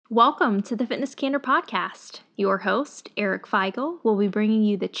Welcome to the Fitness Candor Podcast. Your host, Eric Feigl, will be bringing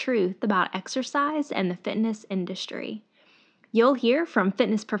you the truth about exercise and the fitness industry. You'll hear from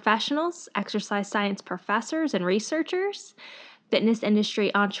fitness professionals, exercise science professors and researchers, fitness industry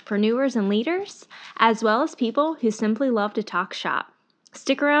entrepreneurs and leaders, as well as people who simply love to talk shop.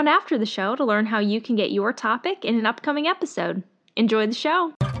 Stick around after the show to learn how you can get your topic in an upcoming episode. Enjoy the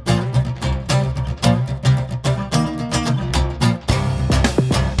show.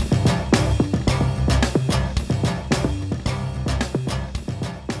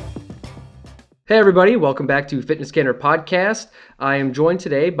 Hey everybody, welcome back to Fitness Candor Podcast. I am joined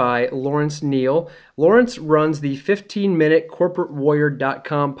today by Lawrence Neal. Lawrence runs the 15-minute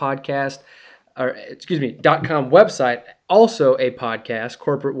CorporateWarrior.com podcast, .com website, also a podcast,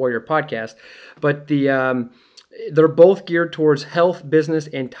 Corporate Warrior Podcast, but they're both geared towards health, business,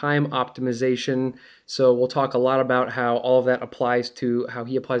 and time optimization. So we'll talk a lot about how all of that applies to how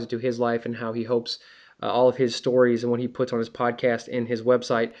he applies it to his life and how he hopes all of his stories and what he puts on his podcast and his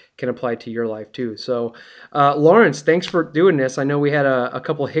website can apply to your life too. So, Lawrence, thanks for doing this. I know we had a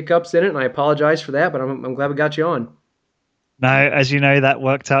couple of hiccups in it, and I apologize for that, but I'm glad we got you on. No, as you know, that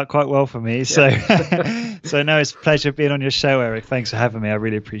worked out quite well for me. So, no, it's a pleasure being on your show, Eric. Thanks for having me. I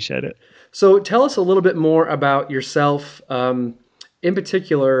really appreciate it. So, tell us a little bit more about yourself, in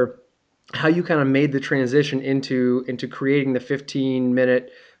particular, how you kind of made the transition into creating the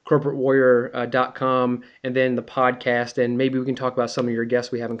 15-minute CorporateWarrior.com and then the podcast, and maybe we can talk about some of your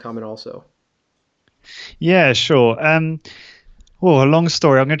guests we have in common also. Yeah, sure. A long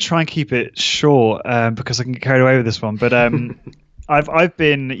story. I'm going to try and keep it short because I can get carried away with this one. But I've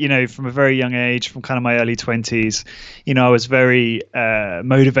been, from a very young age, from kind of my early 20s, I was very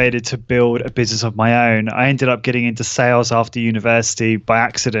motivated to build a business of my own. I ended up getting into sales after university by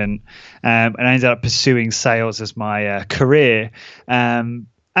accident, and I ended up pursuing sales as my career. And,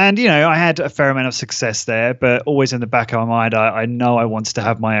 I had a fair amount of success there, but always in the back of my mind, I know I wanted to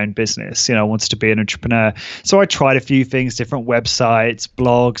have my own business. I wanted to be an entrepreneur. So I tried a few things, different websites,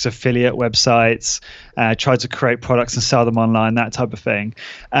 blogs, affiliate websites, tried to create products and sell them online, that type of thing.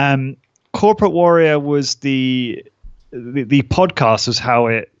 Corporate Warrior was the podcast was how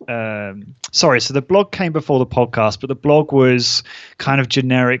it so the blog came before the podcast, but the blog was kind of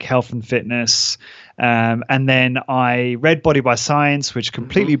generic health and fitness. And then I read Body by Science, which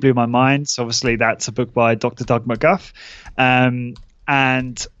completely blew my mind. So obviously that's a book by Dr. Doug McGuff.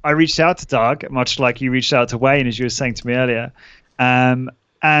 And I reached out to Doug, much like you reached out to Wayne, as you were saying to me earlier.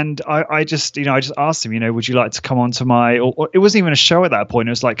 And I just asked him, would you like to come on to or it wasn't even a show at that point.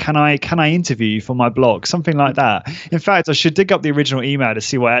 It was like, can I interview you for my blog? Something like that. In fact, I should dig up the original email to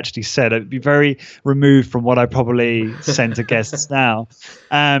see what I actually said. It'd be very removed from what I probably send to guests now.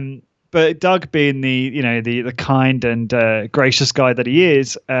 But Doug, being the kind and gracious guy that he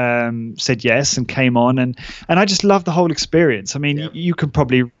is, said yes and came on, and I just love the whole experience. I mean, you can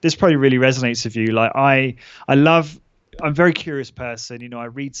this probably really resonates with you. Like I'm a very curious person. I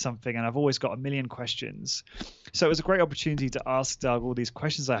read something and I've always got a million questions. So it was a great opportunity to ask Doug all these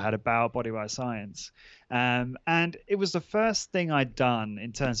questions I had about Body by Science. And it was the first thing I'd done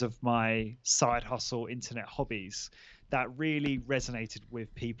in terms of my side hustle internet hobbies that really resonated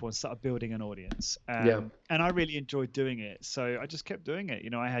with people and started building an audience. And I really enjoyed doing it. So I just kept doing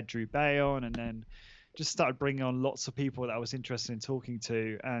it. I had Drew Bay on, and then just started bringing on lots of people that I was interested in talking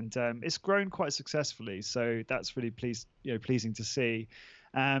to. And it's grown quite successfully. So that's really pleasing to see.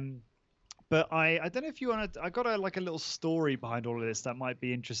 But I don't know if you want to, I got a little story behind all of this that might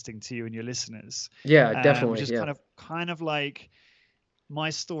be interesting to you and your listeners. Yeah, definitely. Which is kind of like my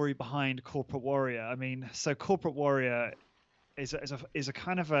story behind Corporate Warrior. I mean, so Corporate Warrior is a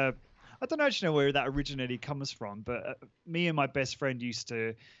kind of a, I don't actually know where that originally comes from, but me and my best friend used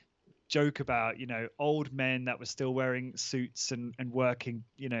to joke about, old men that were still wearing suits and working,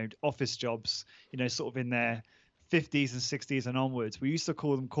 office jobs, sort of in their 50s and 60s and onwards. We used to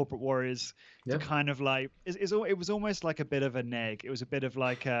call them corporate warriors to kind of like, it was almost like a bit of a neg. It was a bit of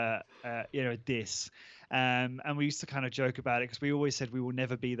like a diss. And we used to kind of joke about it because we always said we will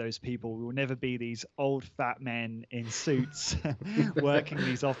never be those people. We will never be these old fat men in suits working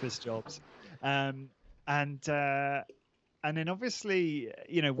these office jobs. And then obviously,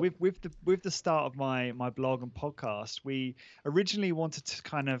 with the start of my blog and podcast, we originally wanted to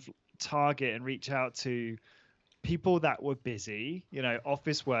kind of target and reach out to people that were busy,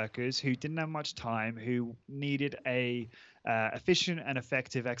 office workers who didn't have much time, who needed a efficient and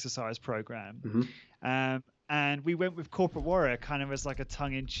effective exercise program. And we went with Corporate Warrior kind of as like a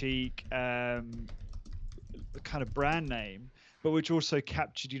tongue-in-cheek kind of brand name. but which also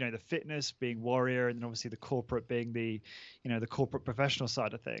captured, the fitness being warrior, and then obviously the corporate being the corporate professional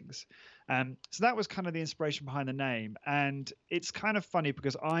side of things. So that was kind of the inspiration behind the name. And it's kind of funny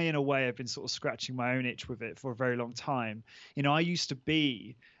because I, in a way, have been sort of scratching my own itch with it for a very long time. I used to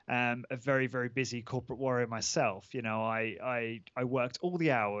be a very, very busy corporate warrior myself. I worked all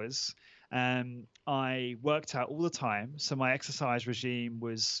the hours. I worked out all the time. So my exercise regime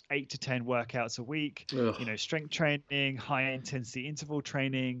was 8 to 10 workouts a week, Ugh. strength training, high intensity interval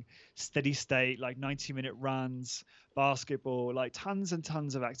training, steady state, like 90-minute runs, basketball, like tons and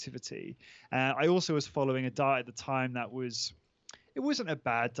tons of activity. I also was following a diet at the time it wasn't a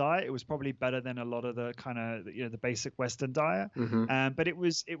bad diet. It was probably better than a lot of the kind of, the basic Western diet. But it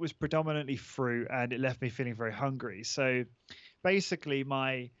was predominantly fruit, and it left me feeling very hungry. So basically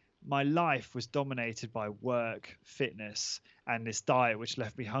my life was dominated by work, fitness, and this diet, which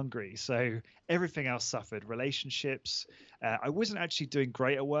left me hungry. So everything else suffered. Relationships. I wasn't actually doing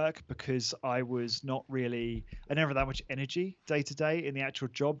great at work because I never had that much energy day to day in the actual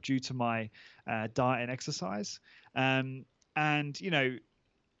job due to my diet and exercise. And,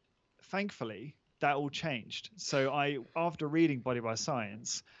 thankfully, that all changed. So after reading Body by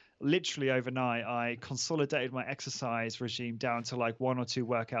Science, literally overnight, I consolidated my exercise regime down to like 1 or 2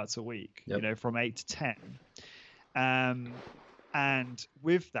 workouts a week, Yep. from 8 to 10. And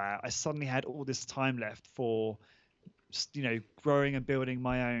with that, I suddenly had all this time left for, growing and building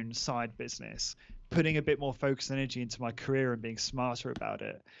my own side business, putting a bit more focus and energy into my career and being smarter about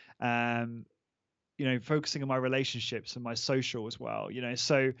it. Focusing on my relationships and my social as well,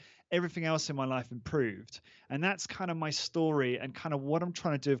 so everything else in my life improved. And that's kind of my story, and kind of what I'm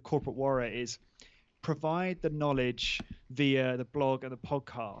trying to do with Corporate Warrior is provide the knowledge via the blog and the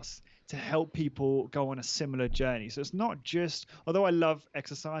podcast to help people go on a similar journey. So it's not just, although I love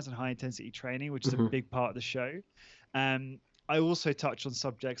exercise and high intensity training, which is a big part of the show, I also touch on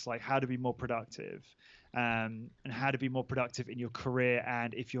subjects like how to be more productive, and how to be more productive in your career.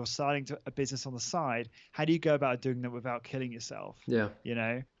 And if you're starting a business on the side, how do you go about doing that without killing yourself? Yeah.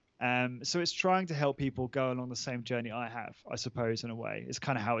 So it's trying to help people go along the same journey I have, I suppose, in a way. It's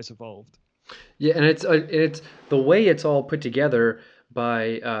kind of how it's evolved. Yeah, and it's the way it's all put together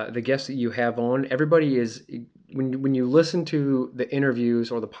by the guests that you have on. Everybody is when you listen to the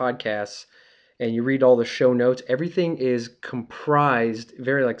interviews or the podcasts and you read all the show notes, everything is comprised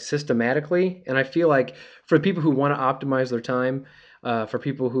very like systematically. And I feel like for people who want to optimize their time, for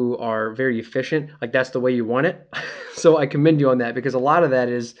people who are very efficient, like that's the way you want it. So I commend you on that because a lot of that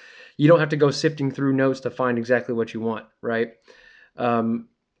is you don't have to go sifting through notes to find exactly what you want, right? And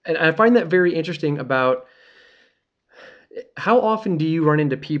I find that very interesting about how often do you run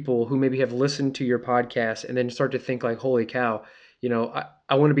into people who maybe have listened to your podcast and then start to think like, holy cow,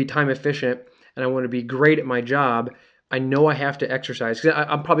 I want to be time efficient and I want to be great at my job. I know I have to exercise because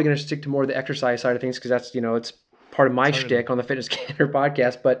I'm probably going to stick to more of the exercise side of things because that's, it's part of my Totally. shtick on the Fitness Canner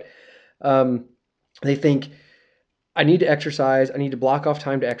podcast. But they think I need to exercise. I need to block off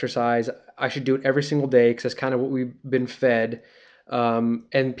time to exercise. I should do it every single day because that's kind of what we've been fed.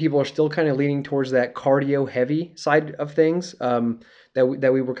 And people are still kind of leaning towards that cardio heavy side of things that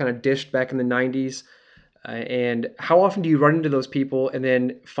we were kind of dished back in the 90s. And how often do you run into those people and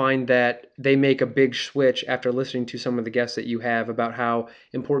then find that they make a big switch after listening to some of the guests that you have about how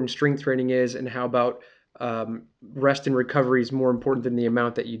important strength training is and how about rest and recovery is more important than the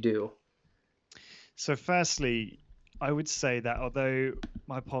amount that you do? So firstly, I would say that although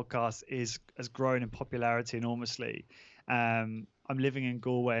my podcast has grown in popularity enormously, I'm living in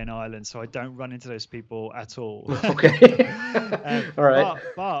Galway in Ireland, so I don't run into those people at all. Okay. All right.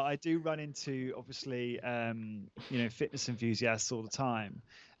 But I do run into obviously fitness enthusiasts all the time,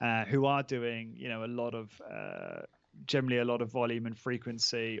 who are doing a lot of generally a lot of volume and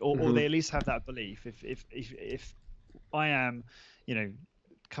frequency, or they at least have that belief. If I am,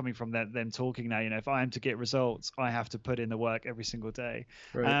 coming from them talking now, if I am to get results, I have to put in the work every single day.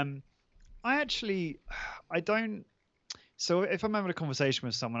 Right. I don't. So if I'm having a conversation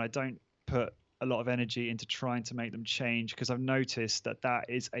with someone, I don't put a lot of energy into trying to make them change because I've noticed that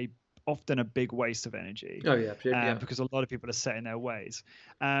is often a big waste of energy. Oh yeah. Yeah. Because a lot of people are set in their ways.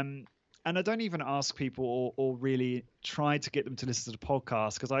 And I don't even ask people or really try to get them to listen to the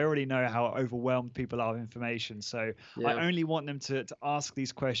podcast because I already know how overwhelmed people are with information. So Yeah. I only want them to ask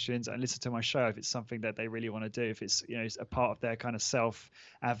these questions and listen to my show if it's something that they really want to do, if it's it's a part of their kind of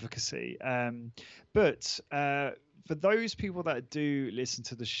self-advocacy. But for those people that do listen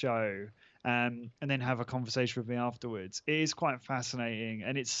to the show and then have a conversation with me afterwards, it is quite fascinating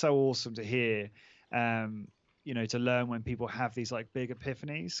and it's so awesome to hear. To learn when people have these like big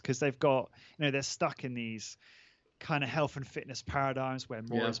epiphanies because they've got, they're stuck in these kind of health and fitness paradigms where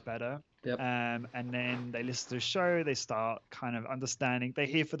more is better. Yep. And then they listen to the show, they start kind of understanding, they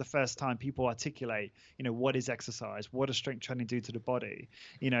hear for the first time people articulate, what is exercise, what does strength training do to the body.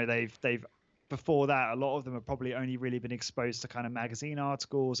 They've before that, a lot of them have probably only really been exposed to kind of magazine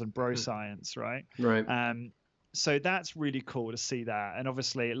articles and bro science, right? Right. So that's really cool to see that. And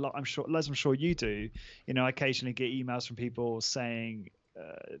obviously, I'm sure you do, I occasionally get emails from people saying,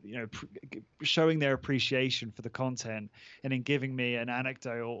 showing their appreciation for the content, and then giving me an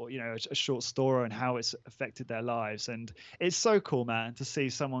anecdote or a short story on how it's affected their lives. And it's so cool, man, to see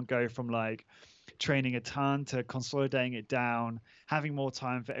someone go from like training a ton to consolidating it down, having more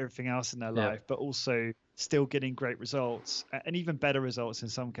time for everything else in their life, but also still getting great results, and even better results in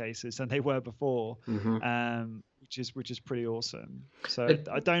some cases than they were before. Which is pretty awesome. So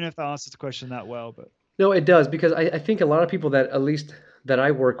I don't know if that answers the question that well, but no, it does, because I think a lot of people that, at least that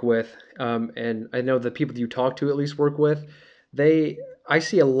I work with, and I know the people that you talk to at least work with, I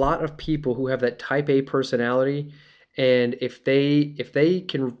see a lot of people who have that type A personality. And if they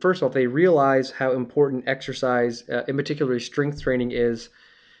can, first off, they realize how important exercise, in particular strength training, is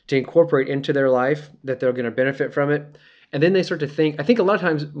to incorporate into their life, that they're going to benefit from it. And then they start to think, I think a lot of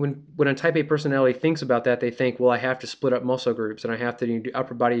times when a type A personality thinks about that, they think, well, I have to split up muscle groups and I have to do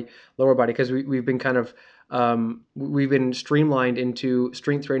upper body, lower body, because we've been kind of, we've been streamlined into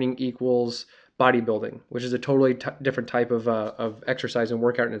strength training equals bodybuilding, which is a totally different type of exercise and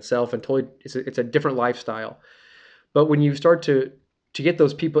workout in itself, and totally it's a different lifestyle. But when you start to get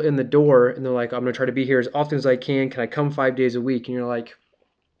those people in the door and they're like, I'm going to try to be here as often as I can. Can I come 5 days a week? And you're like,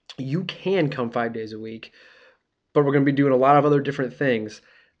 you can come 5 days a week, but we're going to be doing a lot of other different things.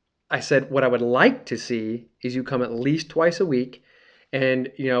 I said, what I would like to see is you come at least twice a week.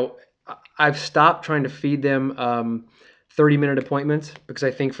 And, I've stopped trying to feed them 30-minute appointments, because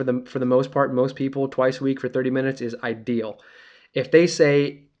I think for the most part, most people, twice a week for 30 minutes is ideal. If they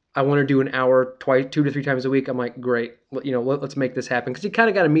say, I want to do an hour twice, 2 to 3 times a week, I'm like, great, let's make this happen, because you kind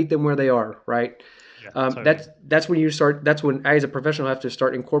of got to meet them where they are, right? Totally. That's when you start. That's when I, as a professional, have to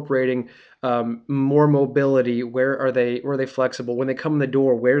start incorporating more mobility. Where are they flexible? When they come in the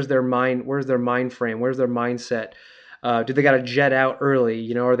door, where's their mind? Where's their mind frame? Where's their mindset? Do they got to jet out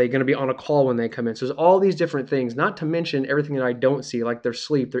early? Are they going to be on a call when they come in? So there's all these different things. Not to mention everything that I don't see, like their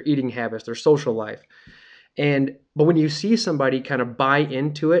sleep, their eating habits, their social life. But when you see somebody kind of buy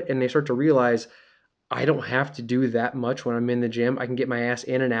into it and they start to realize, I don't have to do that much when I'm in the gym. I can get my ass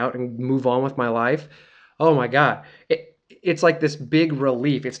in and out and move on with my life. Oh my God. It's like this big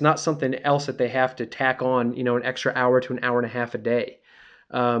relief. It's not something else that they have to tack on, an extra hour to an hour and a half a day.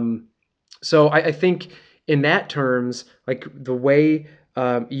 So I think in that terms, like the way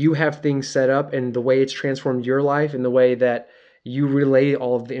you have things set up and the way it's transformed your life and the way that you relay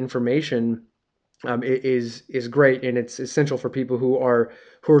all of the information is great, and it's essential for people who are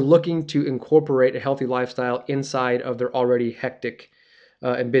looking to incorporate a healthy lifestyle inside of their already hectic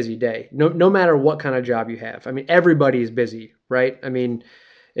and busy day. No matter what kind of job you have. I mean, everybody is busy, right? I mean,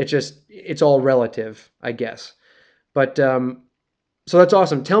 it's all relative, I guess. But so that's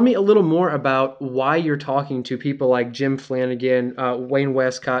awesome. Tell me a little more about why you're talking to people like Jim Flanagan, Wayne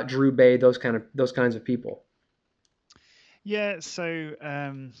Westcott, Drew Bay, those kinds of people. Yeah, so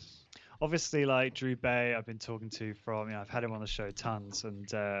obviously, like Drew Bay, I've been talking to I've had him on the show tons, and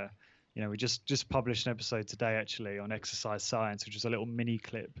we just published an episode today actually on exercise science, which is a little mini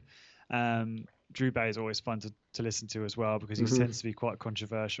clip. Drew Bay is always fun to listen to as well, because he tends to be quite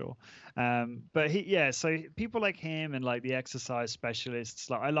controversial. But so people like him and like the exercise specialists,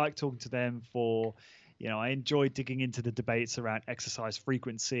 like I like talking to them for. I enjoy digging into the debates around exercise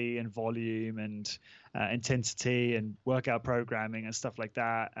frequency and volume and intensity and workout programming and stuff like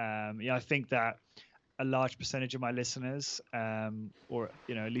that. I think that a large percentage of my listeners, or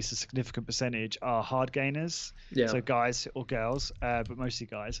at least a significant percentage, are hard gainers. Yeah. So guys or girls, but mostly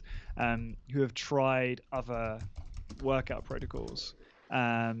guys, who have tried other workout protocols,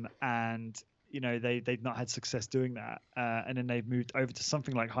 and they've not had success doing that, and then they've moved over to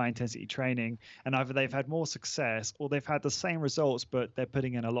something like high intensity training, and either they've had more success or they've had the same results, but they're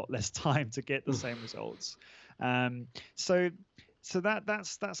putting in a lot less time to get the same results. So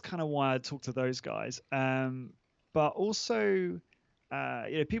that's kind of why I talk to those guys. But also,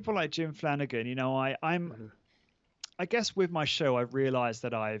 people like Jim Flanagan. I guess with my show, I've realized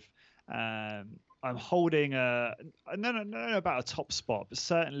that I'm holding I don't know about a top spot, but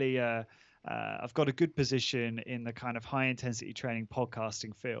certainly I've got a good position in the kind of high intensity training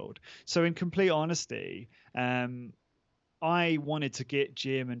podcasting field. So in complete honesty, I wanted to get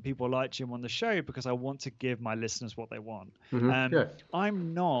Jim and people like Jim on the show because I want to give my listeners what they want. Yeah.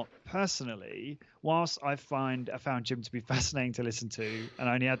 I'm not personally, whilst I found Jim to be fascinating to listen to, and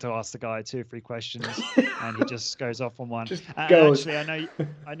I only had to ask the guy 2 or 3 questions, and he just goes off on one. Just And goes. actually,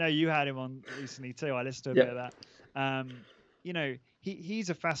 I know you had him on recently too. I listened to a Yep. bit of that. You know, he's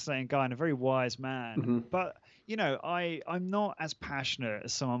a fascinating guy and a very wise man. But you know, I'm not as passionate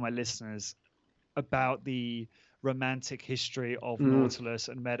as some of my listeners about the romantic history of Nautilus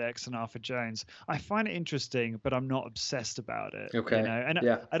and Med-X and Arthur Jones. I find it interesting, but I'm not obsessed about it. Okay. You know, and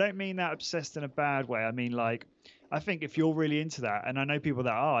Yeah. I don't mean that obsessed in a bad way. I mean, like, I think if you're really into that, and I know people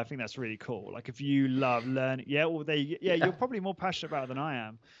that are, I think that's really cool. Like, if you love learning, you're probably more passionate about it than I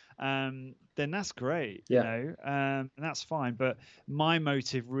am. Then that's great, you know, and that's fine. But my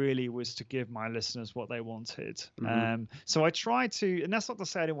motive really was to give my listeners what they wanted. So I tried to, and that's not to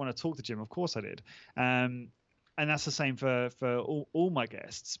say I didn't want to talk to Jim. Of course I did. And that's the same for all my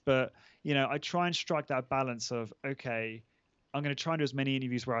guests. But, you know, I try and strike that balance of, okay, I'm going to try and do as many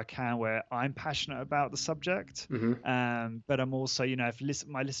interviews where I can, where I'm passionate about the subject. But I'm also, you know, if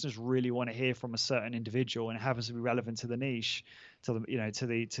my listeners really want to hear from a certain individual and it happens to be relevant to the niche, to the, you know, to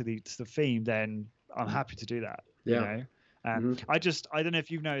the theme, then I'm happy to do that. Yeah. You know, I don't know if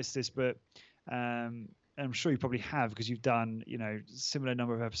you've noticed this, but I'm sure you probably have because you've done, you know, similar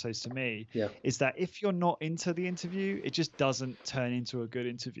number of episodes to me. Yeah. Is that if you're not into the interview, it just doesn't turn into a good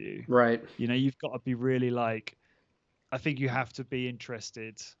interview. Right. You know, you've got to be really like, I think you have to be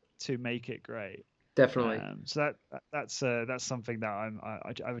interested to make it great. Definitely. So that's something that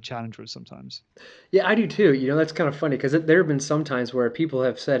I have a challenge with sometimes. Yeah, I do too. You know, that's kind of funny because there have been some times where people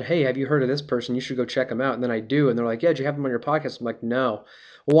have said, "Hey, have you heard of this person? You should go check them out." And then I do, and they're like, "Yeah, did you have them on your podcast?" I'm like, "No."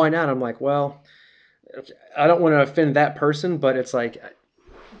 Well, why not? I'm like, "Well, I don't want to offend that person, but it's like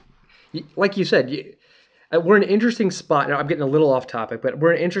you said, we're in an interesting spot. Now, I'm getting a little off topic, but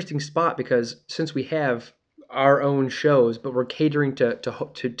we're in an interesting spot because since we have our own shows, but we're catering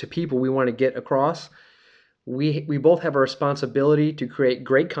to people we want to get across, we both have a responsibility to create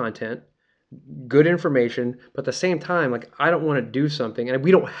great content, good information, but at the same time, like I don't want to do something, and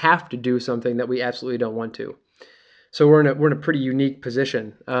we don't have to do something that we absolutely don't want to. So we're in a pretty unique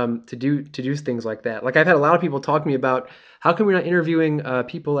position to do things like that. Like I've had a lot of people talk to me about how come we're not interviewing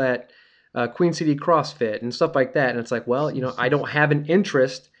people at Queen City CrossFit and stuff like that. And it's like, well, you know, I don't have an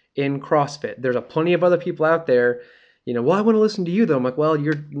interest in CrossFit. There's a plenty of other people out there. You know, well, I want to listen to you though. I'm like, well,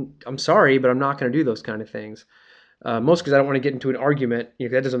 I'm sorry, but I'm not going to do those kind of things. Most because I don't want to get into an argument. You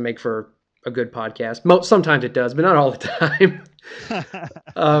know, that doesn't make for a good podcast. Sometimes it does, but not all the time.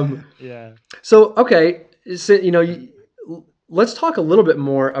 Yeah. So okay. So, you know, let's talk a little bit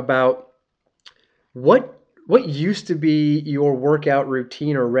more about what used to be your workout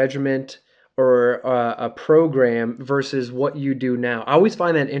routine or regiment or a program versus what you do now. I always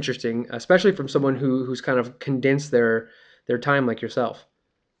find that interesting, especially from someone who's kind of condensed their time like yourself.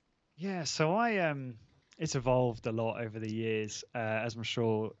 Yeah, so it's evolved a lot over the years, as I'm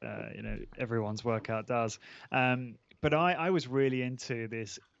sure you know everyone's workout does. But I was really into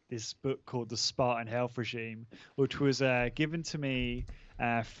this book called The Spartan Health Regime, which was given to me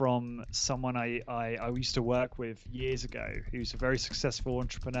from someone I used to work with years ago, who's a very successful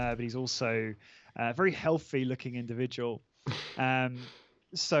entrepreneur, but he's also a very healthy looking individual.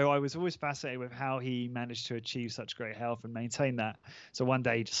 So I was always fascinated with how he managed to achieve such great health and maintain that. So one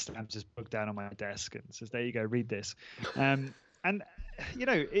day he just slams his book down on my desk and says, "There you go, read this." And you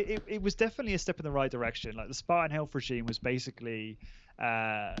know, it was definitely a step in the right direction. Like the Spartan Health Regime was basically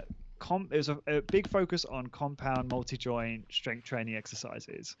it was a big focus on compound multi-joint strength training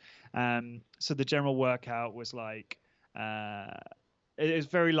exercises. So the general workout was like it was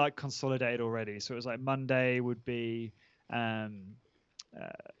very like consolidated already. So it was like Monday would be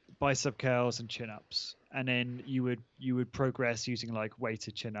bicep curls and chin-ups, and then you would progress using like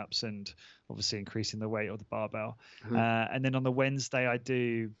weighted chin-ups and obviously increasing the weight of the barbell. And then on the Wednesday I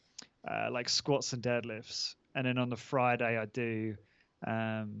do like squats and deadlifts, and then on the Friday I do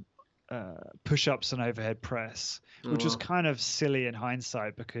push-ups and overhead press, which was kind of silly in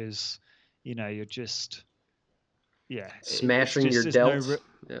hindsight because you know you're just smashing your delts.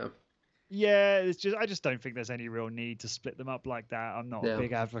 Yeah, it's just I just don't think there's any real need to split them up like that. I'm not a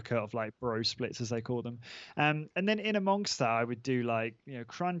big advocate of like bro splits as they call them. And then in amongst that, I would do like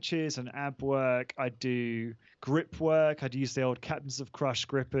crunches and ab work. I'd do grip work. I'd use the old Captains of Crush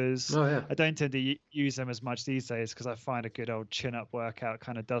grippers. Oh yeah. I don't tend to use them as much these days because I find a good old chin up workout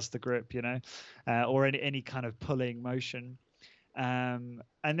kind of does the grip, or any kind of pulling motion. And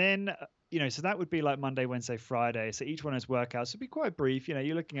then so that would be like Monday, Wednesday, Friday. So each one of those workouts would be quite brief.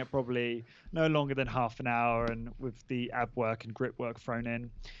 You're looking at probably no longer than half an hour, and with the ab work and grip work thrown in.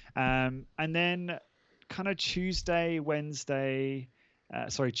 And then kind of Tuesday,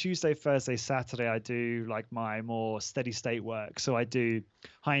 Thursday, Saturday, I do like my more steady state work. So I do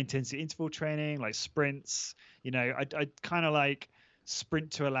high intensity interval training, like sprints. I kind of like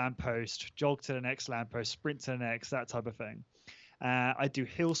sprint to a lamppost, jog to the next lamppost, sprint to the next, that type of thing. I do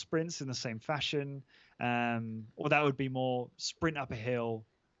hill sprints in the same fashion, or that would be more sprint up a hill,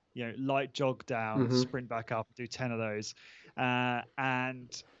 light jog down, sprint back up, do 10 of those.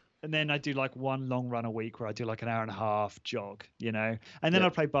 And then I do like one long run a week where I do like an hour and a half jog, and then I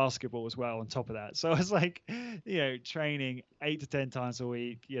play basketball as well on top of that. So I was like, training 8 to 10 times a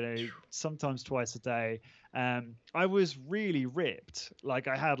week, sometimes twice a day. I was really ripped. Like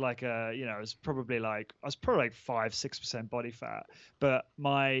I had like I was probably like 5-6% body fat, but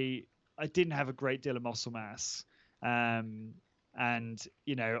I didn't have a great deal of muscle mass. And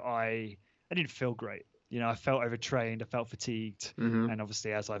I didn't feel great. I felt overtrained, I felt fatigued, and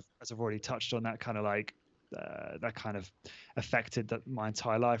obviously, as I've already touched on, that kind of that kind of affected my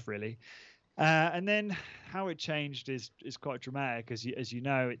entire life, really. And then how it changed is quite dramatic, as you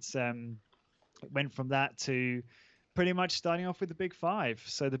know. It went from that to pretty much starting off with the Big Five.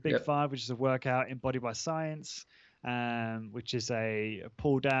 So the Big Five, which is a workout in Body by Science, which is a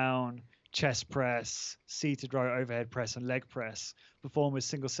pull down, chest press, seated row overhead press, and leg press, performed with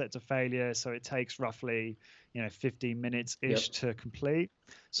single set to failure. So it takes roughly 15 minutes ish to complete.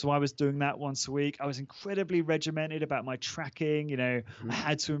 So I was doing that once a week. I was incredibly regimented about my tracking. I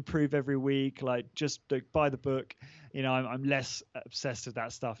had to improve every week, like just by the book. I'm less obsessed with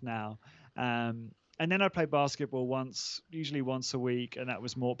that stuff now. And then I played basketball usually once a week, and that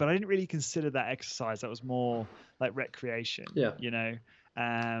was more, but I didn't really consider that exercise. That was more like recreation,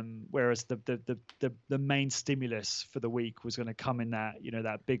 whereas the main stimulus for the week was going to come in that,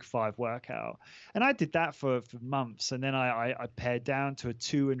 that Big Five workout. And I did that for months. And then I pared down to a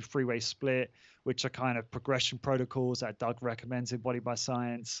 2 and 3 way split, which are kind of progression protocols that Doug recommends in Body by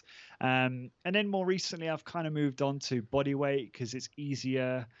Science. And then more recently, I've kind of moved on to body weight because it's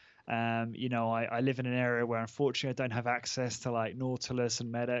easier. I live in an area where unfortunately I don't have access to like Nautilus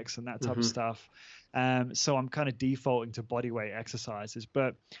and Med-X and that type of stuff. So I'm kind of defaulting to body weight exercises,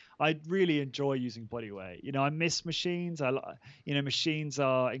 but I really enjoy using body weight. I miss machines. Machines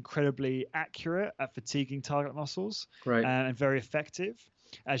are incredibly accurate at fatiguing target muscles, right, and very effective,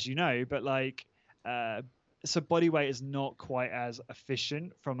 as you know, but so body weight is not quite as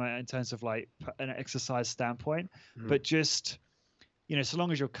efficient in terms of like an exercise standpoint, but just so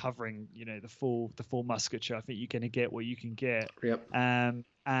long as you're covering, the full musculature, I think you're going to get what you can get. Yep.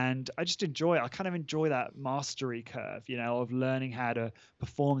 And I just enjoy it. I kind of enjoy that mastery curve, of learning how to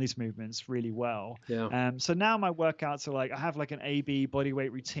perform these movements really well. Yeah. So now my workouts are like, I have like an AB body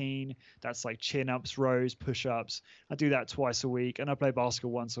weight routine. That's like chin ups, rows, push ups. I do that twice a week, and I play basketball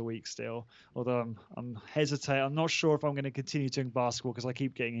once a week still. Although I'm hesitating. I'm not sure if I'm going to continue doing basketball because I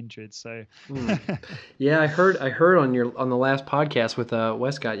keep getting injured. So. Yeah, I heard on the last podcast with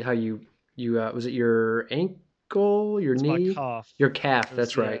Westcott how you was it your ankle, your knee, my calf. Your calf.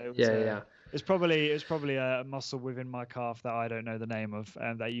 That's right. Yeah. It's probably a muscle within my calf that I don't know the name of,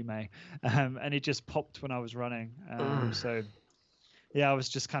 that you may, and it just popped when I was running. So yeah, I was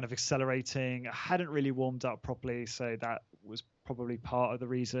just kind of accelerating. I hadn't really warmed up properly, so that was probably part of the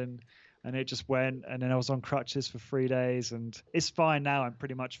reason. And it just went, and then I was on crutches for 3 days, and it's fine now. I'm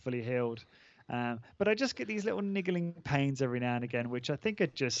pretty much fully healed. But I just get these little niggling pains every now and again, which I think are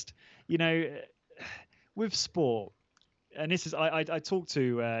just, with sport. And this is, I talk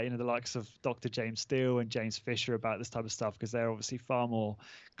to, the likes of Dr. James Steele and James Fisher about this type of stuff, because they're obviously far more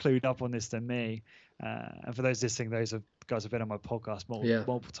clued up on this than me. And for those listening, those guys have been on my podcast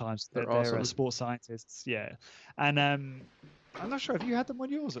multiple times. They're awesome. Sports scientists. Yeah. And I'm not sure. Have you had them on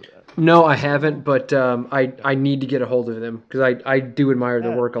yours? No, I haven't, but I need to get a hold of them because I do admire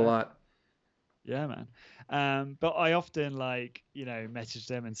their work a lot. Yeah, man. But I often message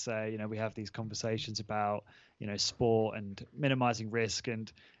them and say, we have these conversations about, sport and minimizing risk.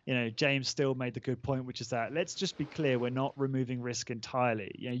 And, James still made the good point, which is that let's just be clear. We're not removing risk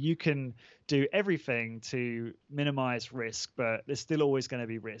entirely. You can do everything to minimize risk, but there's still always going to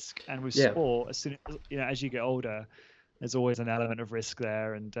be risk. And with sport, as soon as you get older, there's always an element of risk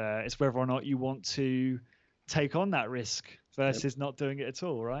there. And it's whether or not you want to take on that risk versus not doing it at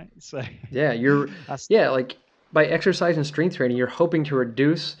all, right? So like by exercise and strength training, you're hoping to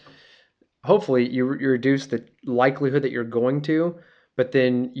reduce the likelihood that you're going to, but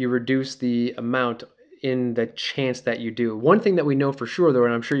then you reduce the amount in the chance that you do. One thing that we know for sure, though,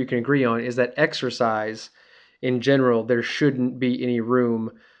 and I'm sure you can agree on, is that exercise in general, there shouldn't be any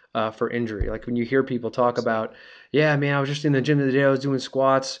room for injury. Like when you hear people talk about, yeah, man, I was just in the gym the other day, I was doing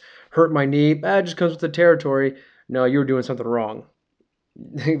squats, hurt my knee, it just comes with the territory. No, you were doing something wrong.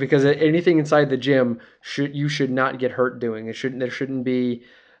 Because anything inside the gym you should not get hurt doing.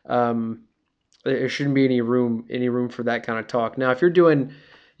 Um, there shouldn't be any room for that kind of talk. Now, if you're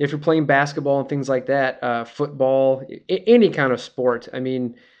playing basketball and things like that, football, any kind of sport, I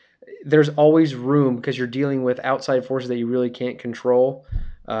mean, there's always room because you're dealing with outside forces that you really can't control,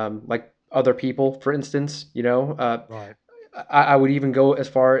 like other people, for instance. Right. I would even go as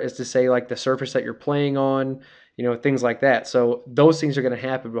far as to say like the surface that you're playing on, things like that. So those things are going to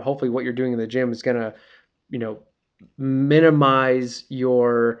happen, but hopefully what you're doing in the gym is going to, minimize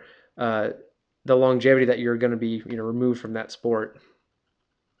your the longevity that you're going to be, removed from that sport.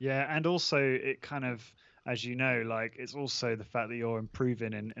 Yeah, and also it kind of, as you know, like it's also the fact that you're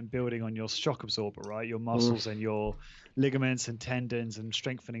improving and building on your shock absorber, right? Your muscles and your ligaments and tendons and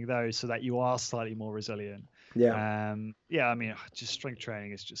strengthening those so that you are slightly more resilient. Yeah. Yeah, I mean, just strength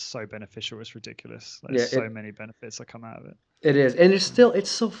training is just so beneficial. It's ridiculous. Yeah, There's so many benefits that come out of it. it is. And it's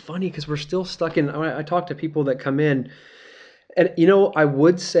so funny because we're still stuck in, I talk to people that come in and, I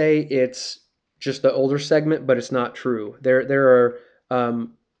would say it's just the older segment, but it's not true. There are,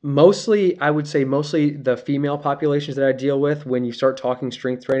 I would say mostly the female populations that I deal with, when you start talking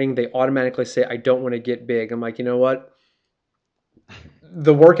strength training, they automatically say, I don't want to get big. I'm like, you know what?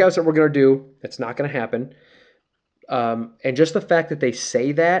 The workouts that we're going to do, it's not going to happen. And just the fact that they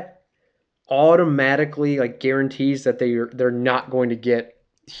say that automatically like guarantees that they're not going to get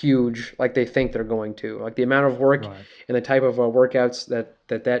huge like they think they're going to. Like the amount of work Right. and the type of workouts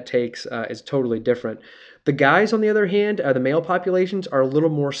that takes is totally different. The guys, on the other hand, the male populations are a little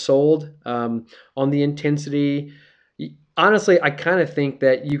more sold on the intensity. Honestly, I kind of think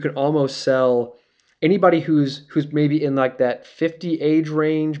that you can almost sell anybody who's maybe in like that 50 age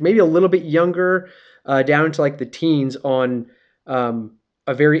range, maybe a little bit younger, down into like the teens on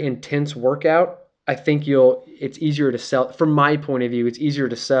a very intense workout. I think it's easier to sell, from my point of view, it's easier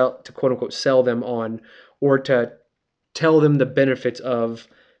to quote unquote sell them on, or to tell them the benefits of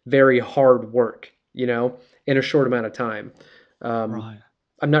very hard work, in a short amount of time. Um, Right.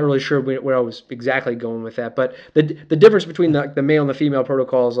 I'm not really sure where I was exactly going with that, but the difference between the male and the female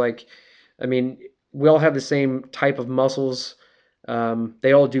protocols, like, I mean, we all have the same type of muscles.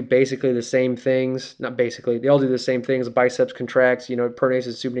 They all do basically the same things. Not basically, they all do the same things. Biceps contracts, pronates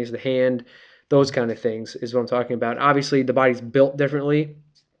and supinates the hand. Those kind of things is what I'm talking about. Obviously, the body's built differently.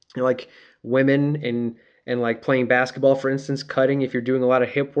 Like women and like playing basketball, for instance, cutting. If you're doing a lot of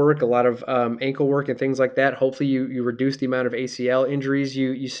hip work, a lot of ankle work, and things like that, hopefully you reduce the amount of ACL injuries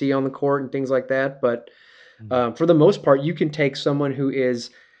you see on the court and things like that. But for the most part, you can take someone who is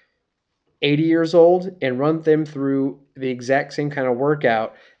 80 years old and run them through the exact same kind of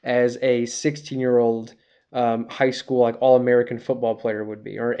workout as a 16-year-old high school like all-American football player would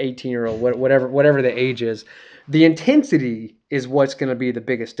be, or 18-year-old, whatever the age is. The intensity is what's going to be the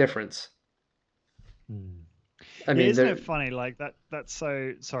biggest difference. I mean, isn't it funny? Like that's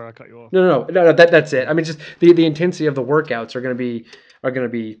so. Sorry, I cut you off. No. That's it. I mean, just the intensity of the workouts are going to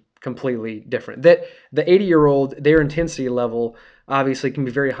be completely different. That the 80-year-old, their intensity level obviously can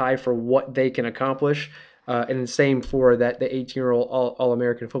be very high for what they can accomplish, and the same for the 18-year-old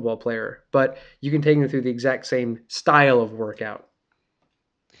all-American football player. But you can take them through the exact same style of workout.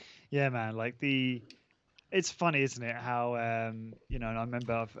 Yeah, man. It's funny, isn't it? How and I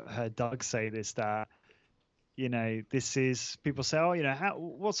remember I've heard Doug say this, that this is, people say, oh,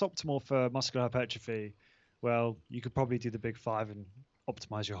 what's optimal for muscular hypertrophy? Well, you could probably do the big five and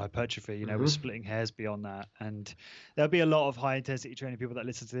optimize your hypertrophy. We're splitting hairs beyond that. And there'll be a lot of high intensity training people that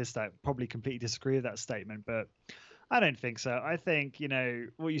listen to this that probably completely disagree with that statement, but I don't think so. I think,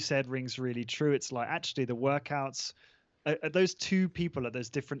 what you said rings really true. It's like, actually the workouts, those two people at those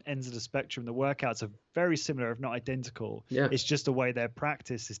different ends of the spectrum, the workouts are very similar, if not identical. Yeah. It's just the way their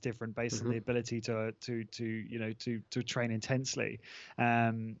practice is different based on the ability to train intensely.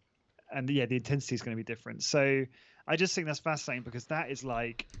 And the intensity is going to be different. So I just think that's fascinating, because that is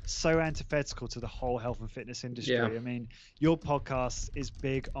like so antithetical to the whole health and fitness industry. Yeah. I mean, your podcast is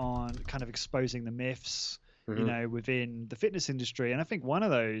big on kind of exposing the myths, within the fitness industry. And I think one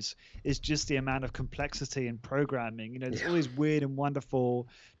of those is just the amount of complexity in programming. There's all these weird and wonderful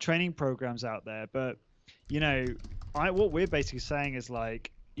training programs out there. But, what we're basically saying is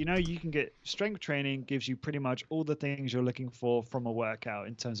like, you can get strength training, gives you pretty much all the things you're looking for from a workout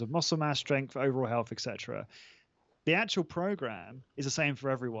in terms of muscle mass, strength, overall health, etc. the actual program is the same for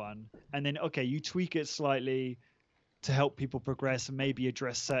everyone. And then, okay, you tweak it slightly to help people progress and maybe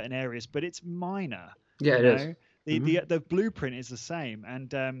address certain areas, but it's minor. Yeah, You it is. know, the blueprint is the same.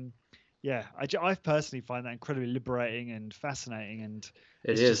 And yeah, I personally find that incredibly liberating and fascinating, and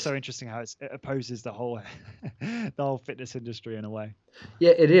It it's just is. so interesting how it opposes the whole the whole fitness industry in a way.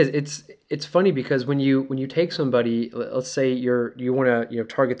 Yeah, it is. It's funny because when you take somebody, let's say you want to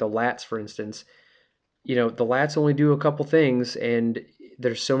target the lats, for instance. The lats only do a couple things, and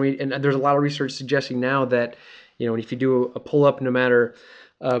there's so many, and there's a lot of research suggesting now that if you do a pull up, no matter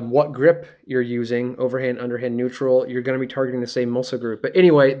what grip you're using, overhand, underhand, neutral, you're going to be targeting the same muscle group. But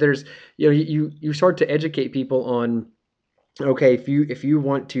anyway, there's you start to educate people on, okay, if you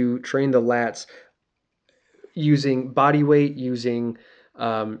want to train the lats using body weight, using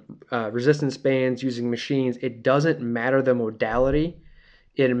resistance bands, using machines, it doesn't matter the modality.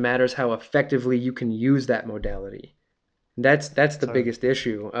 It matters how effectively you can use that modality. That's the So biggest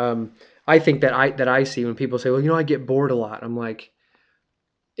issue. I think that I see when people say, "Well, I get bored a lot." I'm like,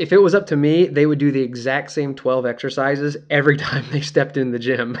 if it was up to me, they would do the exact same 12 exercises every time they stepped in the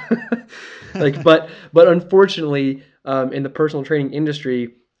gym. Like, but unfortunately, in the personal training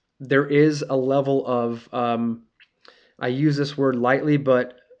industry, there is a level of I use this word lightly,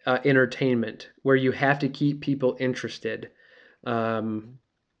 but entertainment, where you have to keep people interested. Um,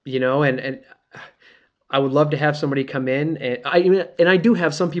 and I would love to have somebody come in, and I do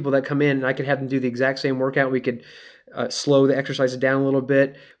have some people that come in, and I could have them do the exact same workout. We could slow the exercises down a little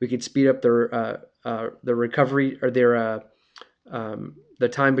bit. We could speed up their recovery, or the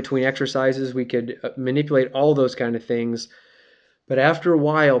time between exercises. We could manipulate all those kind of things. But after a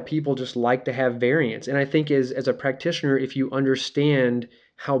while, people just like to have variance. And I think as a practitioner, if you understand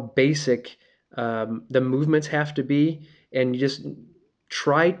how basic the movements have to be, and you just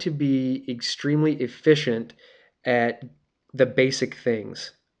try to be extremely efficient at the basic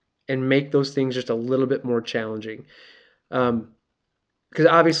things and make those things just a little bit more challenging. Because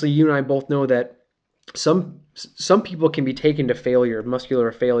obviously, you and I both know that some people can be taken to failure,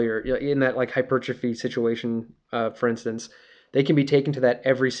 muscular failure, in that like hypertrophy situation, for instance. They can be taken to that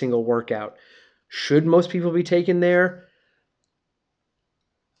every single workout. Should most people be taken there?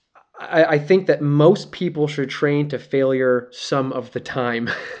 I think that most people should train to failure some of the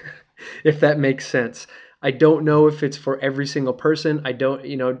time, if that makes sense. I don't know if it's for every single person. I don't,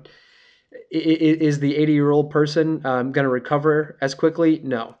 is the 80-year-old person going to recover as quickly?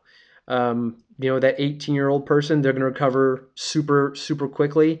 No. That 18-year-old person, they're going to recover super, super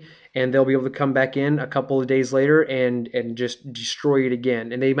quickly, and they'll be able to come back in a couple of days later and just destroy it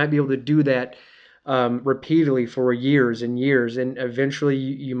again. And they might be able to do that repeatedly for years and years, and eventually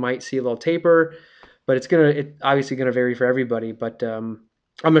you might see a little taper, but it's obviously gonna vary for everybody. But I'm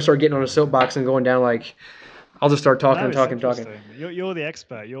gonna start getting on a soapbox and going down like I'll just start talking no, and it's talking and talking. interesting. You're the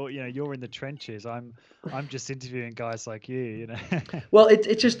expert. You're in the trenches. I'm just interviewing guys like you. Well,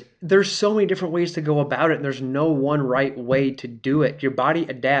 it's just there's so many different ways to go about it, and there's no one right way to do it. Your body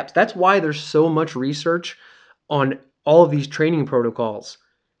adapts. That's why there's so much research on all of these training protocols.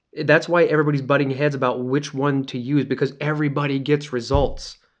 That's why everybody's butting heads about which one to use, because everybody gets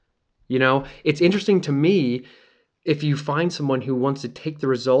results. It's interesting to me if you find someone who wants to take the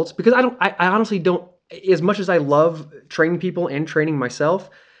results, because I honestly don't, as much as I love training people and training myself,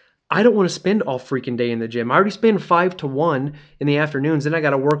 I don't want to spend all freaking day in the gym. I already spend 5 to 1 in the afternoons. Then I got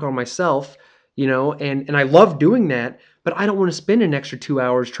to work on myself, and I love doing that, but I don't want to spend an extra 2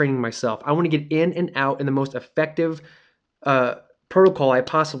 hours training myself. I want to get in and out in the most effective uh, protocol I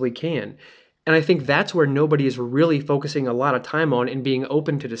possibly can. And I think that's where nobody is really focusing a lot of time on and being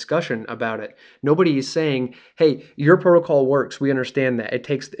open to discussion about it. Nobody is saying, "Hey, your protocol works. We understand that. It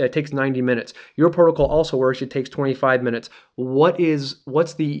takes 90 minutes. Your protocol also works. It takes 25 minutes.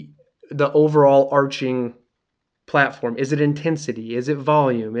 What's the overall arching platform? Is it intensity? Is it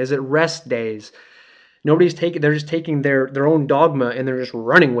volume? Is it rest days?" They're just taking their own dogma and they're just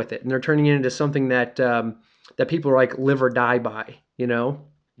running with it, and they're turning it into something that people are like live or die by. Yeah.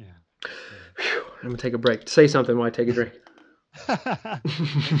 Whew, I'm gonna take a break. Say something while I take a drink.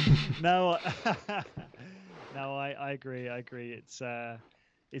 No, no, I agree. I agree.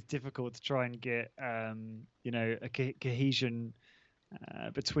 It's difficult to try and get a cohesion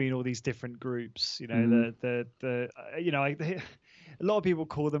between all these different groups. Mhm. A lot of people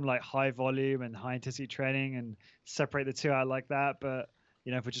call them like high volume and high intensity training and separate the two out like that. But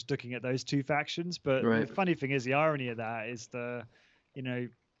if we're just looking at those two factions, but the Right. funny thing is the irony of that is you know,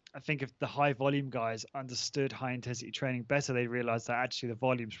 I think if the high volume guys understood high intensity training better, they realized that actually the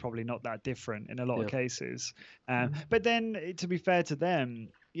volume's probably not that different in a lot of Yeah. cases. But then to be fair to them,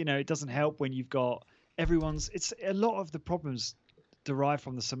 it doesn't help when you've got it's a lot of the problems derive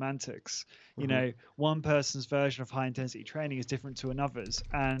from the semantics. One person's version of high intensity training is different to another's,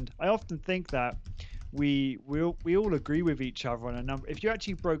 and I often think that we all agree with each other on a number. If you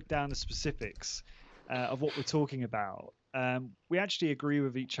actually broke down the specifics of what we're talking about, we actually agree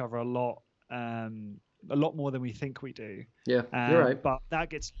with each other a lot more than we think we do. Yeah, you're right. But that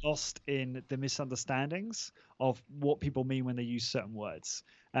gets lost in the misunderstandings of what people mean when they use certain words.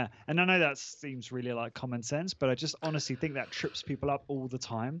 And I know that seems really like common sense, but I just honestly think that trips people up all the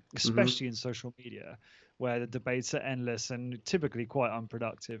time, especially in social media, where the debates are endless and typically quite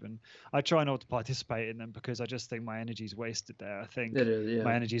unproductive. And I try not to participate in them because I just think my energy is wasted there. I think It is, yeah.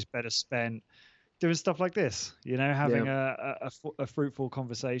 my energy is better spent doing stuff like this, having a fruitful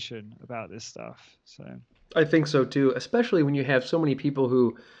conversation about this stuff. So I think so too, especially when you have so many people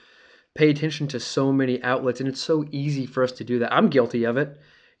who pay attention to so many outlets, and it's so easy for us to do that. I'm guilty of it.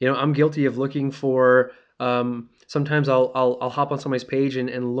 I'm guilty of looking for. Sometimes I'll hop on somebody's page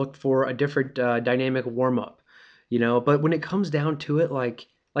and look for a different dynamic warm up. But when it comes down to it, like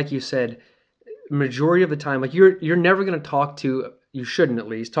you said, majority of the time, like you're never going to talk to. You shouldn't, at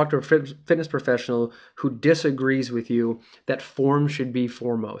least talk to a fitness professional who disagrees with you that form should be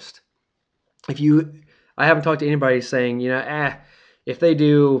foremost. I haven't talked to anybody saying, if they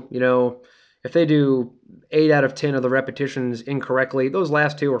do, if they do 8 out of 10 of the repetitions incorrectly, those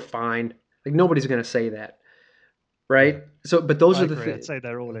last 2 are fine. Like, nobody's going to say that, right? Yeah. So, but those I are the agree. things. I'd say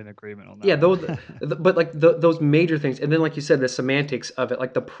they're all in agreement on that. Yeah, but like those major things, and then like you said, the semantics of it,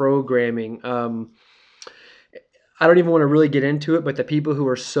 like the programming. I don't even want to really get into it, but the people who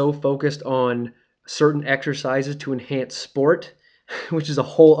are so focused on certain exercises to enhance sport, which is a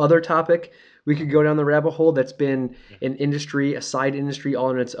whole other topic. We could go down the rabbit hole. That's been an industry, a side industry all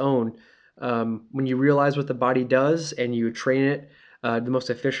on its own. When you realize what the body does and you train it the most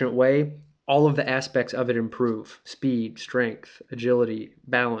efficient way, all of the aspects of it improve: speed, strength, agility,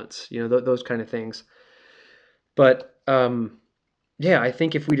 balance, those kind of things. But yeah, I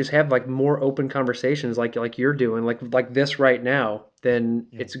think if we just have like more open conversations like you're doing, like this right now, then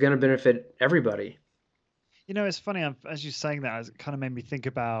it's going to benefit everybody. It's funny, as you're saying that, it kind of made me think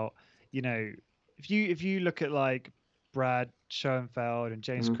about, if you look at like Brad Schoenfeld and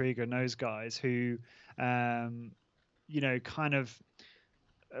James Krieger and those guys who, kind of,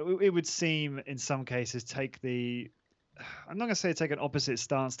 it would seem in some cases I'm not going to say take an opposite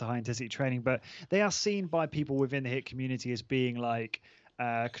stance to high intensity training, but they are seen by people within the HIIT community as being like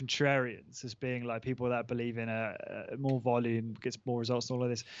contrarians, as being like people that believe in a more volume gets more results and all of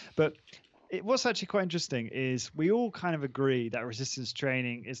this. But what's actually quite interesting is we all kind of agree that resistance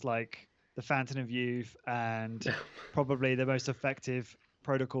training is like the fountain of youth and probably the most effective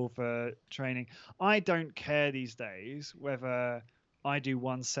protocol for training. I don't care these days whether I do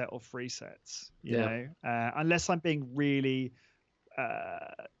 1 set or 3 sets, unless I'm being really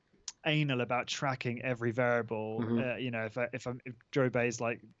anal about tracking every variable. If Drew Bay is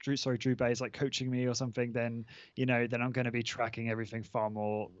like coaching me or something, then then I'm going to be tracking everything far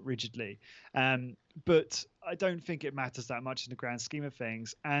more rigidly. But I don't think it matters that much in the grand scheme of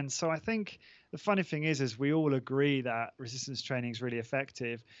things. And so I think the funny thing is we all agree that resistance training is really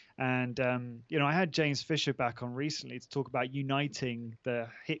effective. And I had James Fisher back on recently to talk about uniting the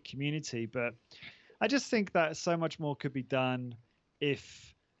HIIT community, but I just think that so much more could be done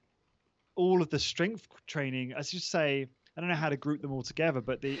if all of the strength training, as you say, I don't know how to group them all together,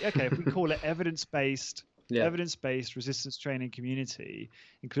 but if we call it evidence-based resistance training community,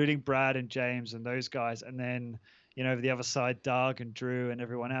 including Brad and James and those guys, and then over the other side, Doug and Drew and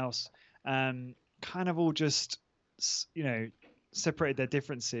everyone else, kind of all just separated their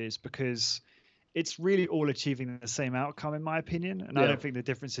differences, because it's really all achieving the same outcome, in my opinion, and I don't think the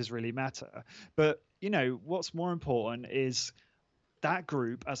differences really matter. But what's more important is that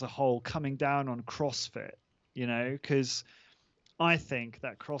group as a whole coming down on CrossFit, because I think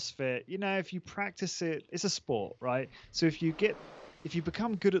that CrossFit, if you practice it, it's a sport, right? So if you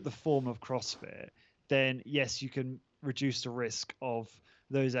become good at the form of CrossFit, then yes, you can reduce the risk of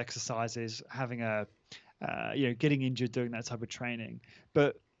those exercises having getting injured doing that type of training.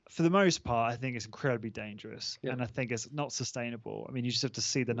 But for the most part, I think it's incredibly dangerous, and I think it's not sustainable. I mean, you just have to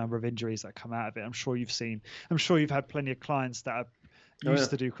see the number of injuries that come out of it. I'm sure you've had plenty of clients that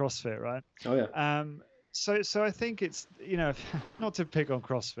used to do CrossFit, right? Oh yeah. So I think it's, not to pick on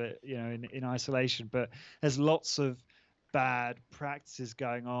CrossFit, in isolation, but there's lots of bad practices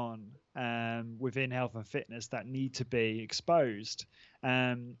going on within health and fitness that need to be exposed.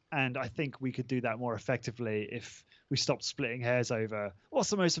 And I think we could do that more effectively if we stopped splitting hairs over what's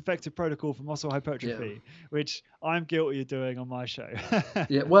the most effective protocol for muscle hypertrophy, which I'm guilty of doing on my show.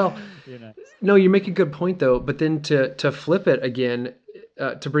 Yeah. Well, You know. no, you make a good point though. But then to flip it again,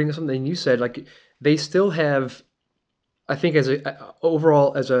 to bring up something you said, like they still have, I think, as a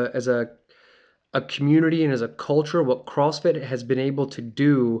overall as a community and as a culture, what CrossFit has been able to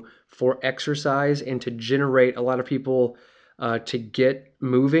do for exercise and to generate a lot of people to get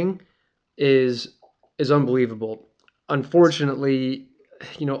moving is unbelievable. Unfortunately,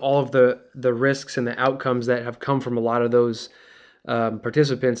 all of the risks and the outcomes that have come from a lot of those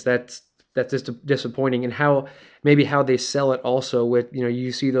participants, that's just disappointing. And how they sell it also with,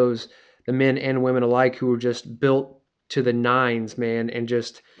 you see those, the men and women alike, who are just built to the nines, man, and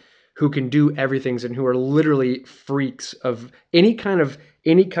just who can do everything and who are literally freaks of any kind of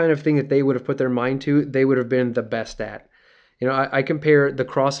thing that they would have put their mind to, they would have been the best at. I compare the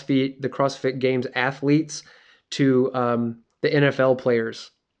CrossFit Games athletes to the NFL players.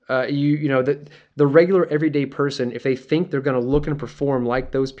 The regular everyday person, if they think they're going to look and perform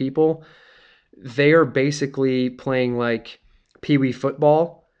like those people, they are basically playing like pee wee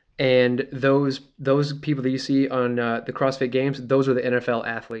football. And those people that you see on the CrossFit Games, those are the NFL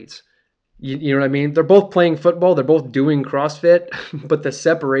athletes. You know what I mean? They're both playing football. They're both doing CrossFit, but the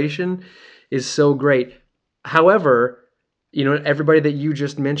separation is so great. However, everybody that you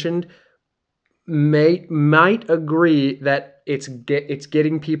just mentioned might agree that it's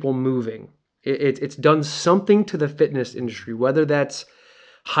getting people moving. It's done something to the fitness industry, whether that's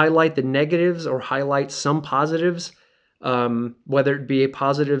highlight the negatives or highlight some positives, whether it be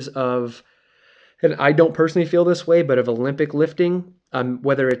positives of, and I don't personally feel this way, but of Olympic lifting,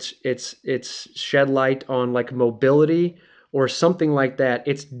 whether it's shed light on like mobility or something like that.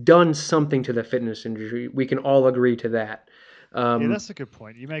 It's done something to the fitness industry. We can all agree to that. Yeah, that's a good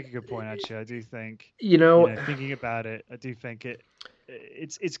point. You make a good point, actually. I do think, You know, thinking about it, I do think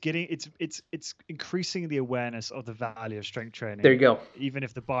it's increasing the awareness of the value of strength training. there you go. Even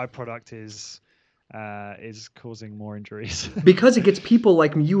if the byproduct is causing more injuries. Because it gets people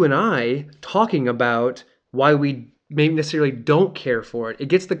like you and I talking about why we maybe necessarily don't care for it. It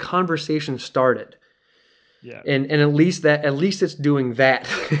gets the conversation started. Yeah. And at least it's doing that.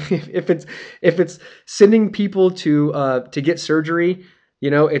 if it's sending people to get surgery,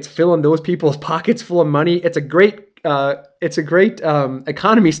 it's filling those people's pockets full of money. It's a great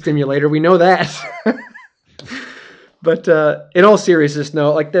economy stimulator. We know that. But in all seriousness,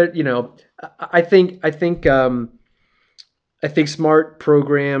 no, like that, I think smart,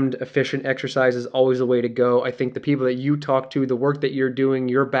 programmed, efficient exercise is always the way to go. I think the people that you talk to, the work that you're doing,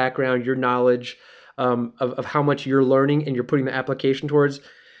 your background, your knowledge, of how much you're learning and you're putting the application towards,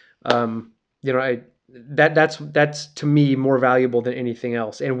 that's to me more valuable than anything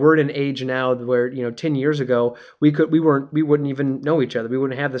else. And we're in an age now where 10 years ago we wouldn't even know each other. We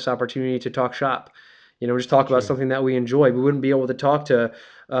wouldn't have this opportunity to talk shop. Just talk about something that we enjoy. We wouldn't be able to talk to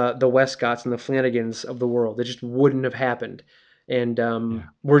the Westcotts and the Flanagans of the world. It just wouldn't have happened. And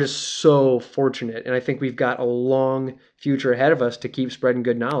we're just so fortunate. And I think we've got a long future ahead of us to keep spreading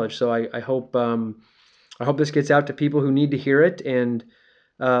good knowledge. So I hope this gets out to people who need to hear it. And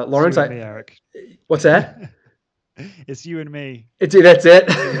Lawrence, it's you and me, Eric. What's that? It's you and me. That's it.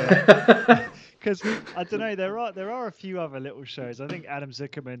 Because I don't know, there are a few other little shows. I think Adam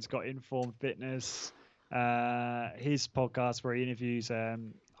Zuckerman's got Informed Fitness, his podcast where he interviews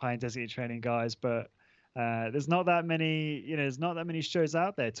high intensity training guys, but there's not that many shows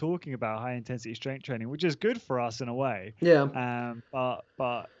out there talking about high intensity strength training, which is good for us in a way. Yeah.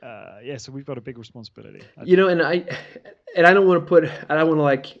 But so we've got a big responsibility. And I don't want to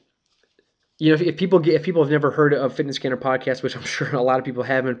like, if people have never heard of Fitness Scanner podcast, which I'm sure a lot of people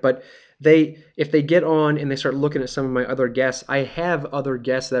haven't, but if they get on and they start looking at some of my other guests, I have other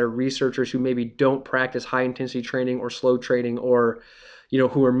guests that are researchers who maybe don't practice high intensity training or slow training, or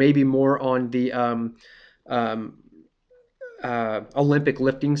who are maybe more on the Olympic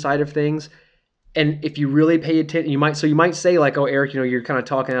lifting side of things. And if you really pay attention, you might say like, oh, Eric, you're kind of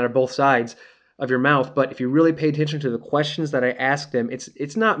talking out of both sides of your mouth. But if you really pay attention to the questions that I ask them,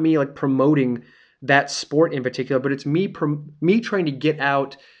 it's not me like promoting that sport in particular, but it's me trying to get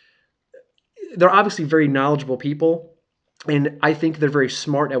out. They're obviously very knowledgeable people, and I think they're very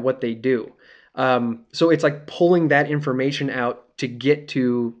smart at what they do. So it's like pulling that information out to get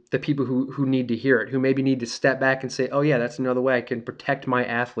to the people who need to hear it, who maybe need to step back and say, oh yeah, that's another way I can protect my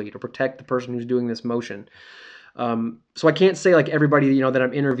athlete or protect the person who's doing this motion. So I can't say like everybody, that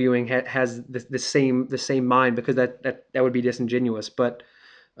I'm interviewing has the same mind, because that would be disingenuous, but,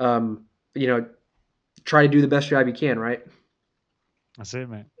 try to do the best job you can, right? That's it,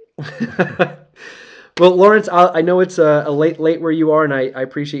 mate. Well, Lawrence, I know it's a late where you are, and I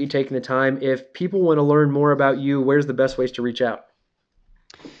appreciate you taking the time. If people want to learn more about you, where's the best ways to reach out?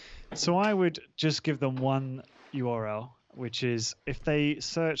 So I would just give them one URL, which is if they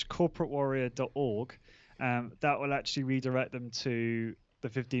search corporatewarrior.org, that will actually redirect them to the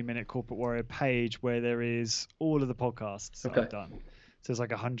 15-minute Corporate Warrior page where there is all of the podcasts that I've done. So there's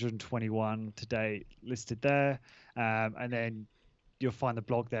like 121 to date listed there, and then you'll find the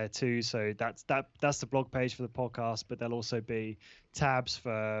blog there too. So that's the blog page for the podcast, but there'll also be tabs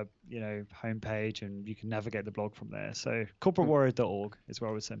for homepage, and you can navigate the blog from there. So corporatewarrior.org is where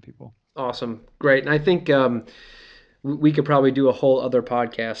I would send people. Awesome, great. And I think we could probably do a whole other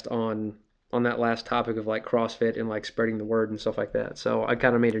podcast on that last topic of like CrossFit and like spreading the word and stuff like that. So I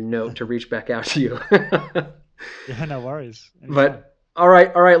kind of made a note to reach back out to you. Yeah, no worries. Anytime. But all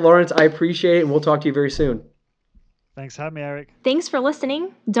right, Lawrence, I appreciate it, and we'll talk to you very soon. Thanks for having me, Eric. Thanks for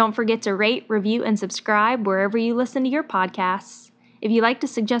listening. Don't forget to rate, review, and subscribe wherever you listen to your podcasts. If you'd like to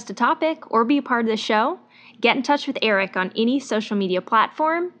suggest a topic or be a part of the show, get in touch with Eric on any social media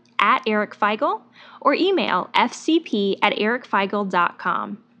platform at Eric Feigl or email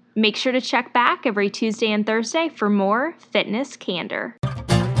fcp@ericfeigl.com. Make sure to check back every Tuesday and Thursday for more Fitness Candor.